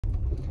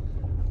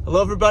Hello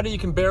everybody, you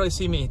can barely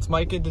see me. It's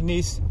Mike and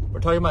Denise.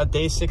 We're talking about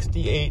day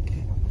 68.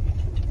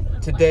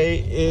 Today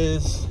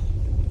is,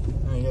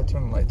 oh, you gotta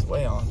turn the lights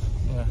way on.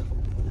 Yeah.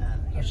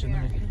 Actually,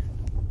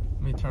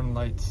 let me turn the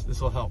lights. This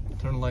will help.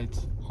 Turn the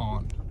lights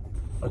on.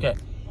 Okay.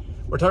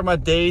 We're talking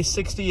about day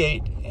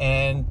 68,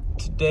 and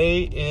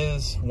today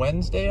is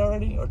Wednesday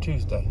already, or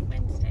Tuesday?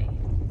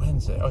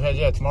 Wednesday. Okay,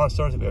 yeah, tomorrow's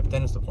Thursday. We have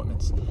dentist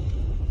appointments.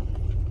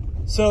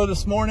 So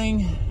this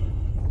morning,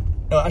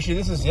 no, actually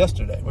this is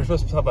yesterday. We're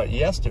supposed to talk about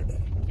yesterday.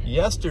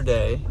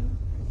 Yesterday,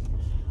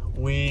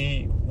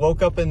 we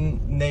woke up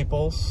in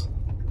Naples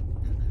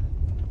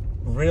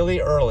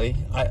really early.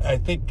 I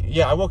think,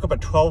 yeah, I woke up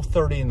at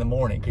 12:30 in the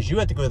morning because you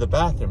had to go to the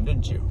bathroom,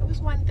 didn't you? It was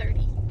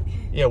 1:30.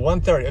 Yeah,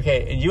 1:30.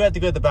 Okay, and you had to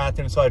go to the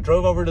bathroom, so I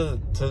drove over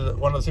to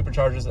one of the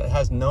superchargers that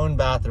has known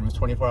bathrooms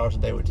 24 hours a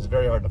day, which is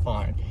very hard to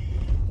find.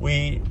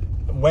 We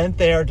went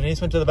there.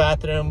 Denise went to the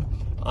bathroom.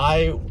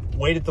 I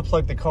waited to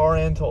plug the car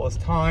in until it was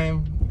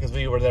time because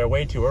we were there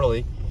way too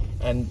early.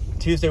 And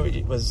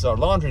Tuesday was our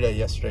laundry day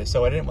yesterday,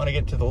 so I didn't want to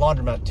get to the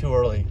laundromat too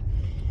early.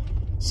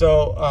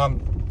 So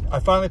I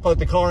finally plugged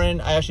the car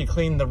in. I actually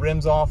cleaned the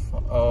rims off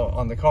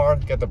on the car,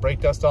 got the brake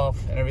dust off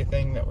and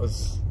everything that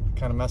was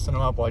kind of messing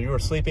them up while you were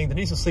sleeping.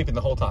 Denise was sleeping the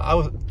whole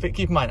time.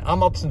 Keep in mind,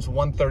 I'm up since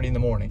 1:30 in the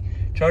morning,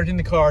 charging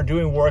the car,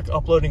 doing work,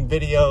 uploading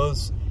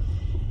videos.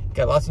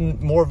 Got lots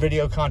of more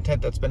video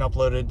content that's been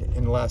uploaded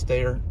in the last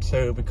day or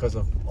two because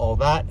of all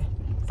that,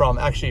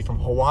 actually from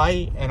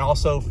Hawaii and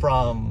also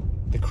from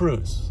the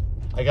cruise.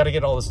 I got to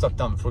get all this stuff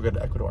done before we go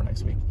to Ecuador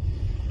next week.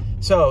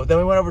 So then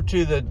we went over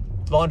to the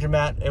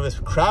laundromat. It was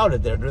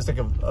crowded there. There was like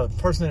a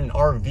person in an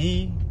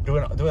RV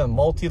doing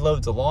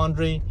multi-loads of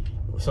laundry,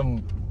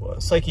 some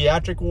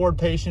psychiatric ward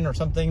patient or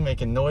something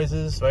making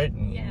noises, right?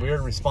 And yes, weird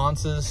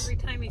responses. Every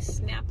time he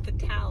snapped the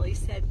towel, he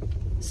said,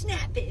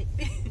 "Snap it."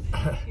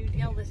 He would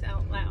yell this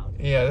out loud.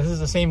 Yeah, this is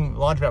the same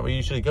laundromat we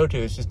usually go to.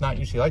 It's just not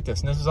usually like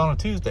this. And this is on a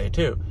Tuesday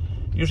too.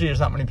 Usually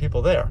there's not many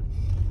people there.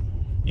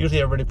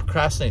 Usually everybody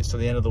procrastinates to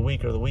the end of the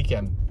week or the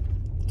weekend.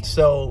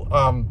 So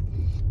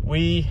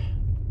we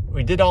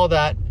did all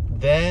that.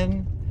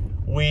 Then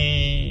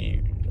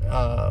we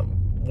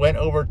went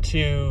over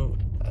to,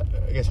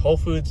 I guess, Whole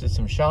Foods, did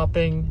some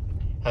shopping,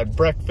 had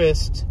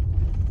breakfast,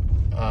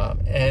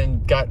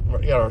 and got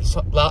our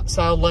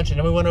salad lunch. And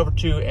then we went over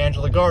to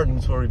Angela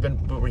Gardens where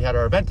we had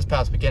our event this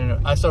past weekend.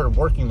 And I started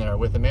working there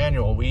with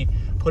Emmanuel. We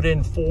put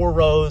in 4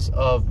 rows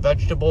of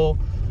vegetable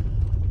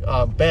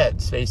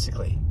beds,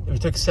 basically. It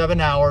took 7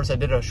 hours. I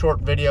did a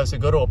short video, so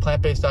go to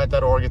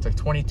plantbaseddiet.org. It's like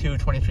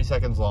 23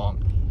 seconds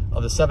long.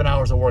 Of the 7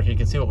 hours of work, you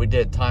can see what we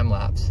did, time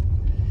lapse.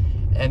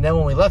 And then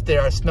when we left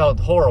there, I smelled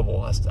horrible.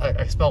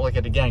 I smelled like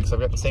it again because I've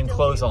got the same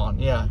clothes on,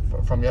 yeah,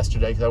 from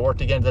yesterday because I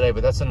worked again today,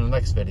 but that's in the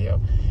next video.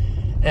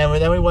 And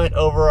then we went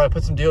over, I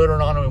put some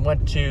deodorant on, and we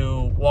went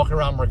to walk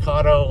around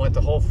Mercado, went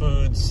to Whole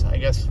Foods, I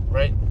guess,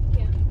 right?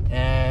 Yeah.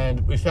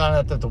 And we found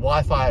out that the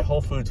Wi-Fi at Whole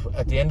Foods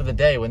at the end of the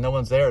day when no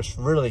one's there is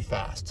really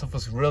fast. Stuff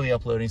was really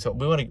uploading. So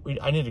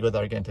I need to go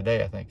there again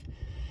today, I think.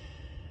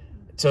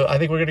 So I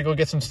think we're gonna go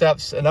get some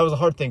steps. And that was a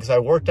hard thing because I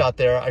worked out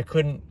there. I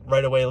couldn't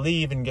right away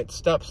leave and get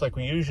steps like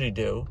we usually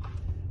do.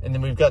 And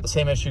then we've got the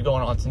same issue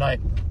going on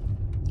tonight.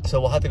 So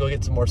we'll have to go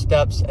get some more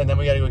steps. And then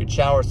we gotta go get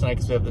showers tonight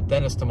because we have the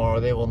dentist tomorrow.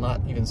 They will not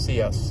even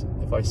see us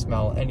if I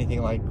smell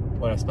anything like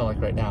what I smell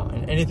like right now.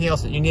 And anything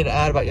else that you need to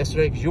add about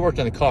yesterday? Because you worked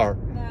in the car.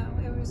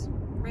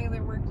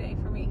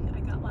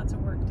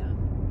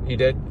 You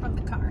did? From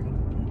the car.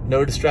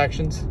 No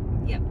distractions?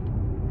 Yep.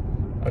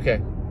 Okay.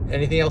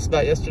 Anything else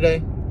about yesterday?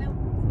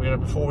 No.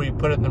 Before we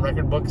put it in the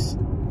record books?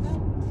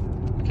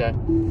 No. Okay.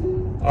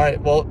 All right.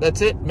 Well,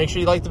 that's it. Make sure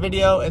you like the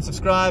video and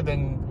subscribe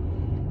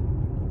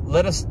and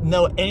let us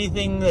know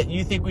anything that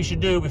you think we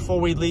should do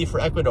before we leave for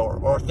Ecuador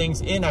or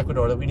things in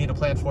Ecuador that we need to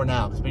plan for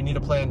now. Because we need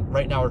to plan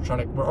right now.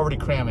 We're already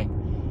cramming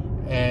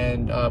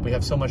and we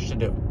have so much to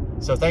do.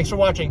 So thanks for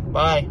watching.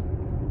 Bye.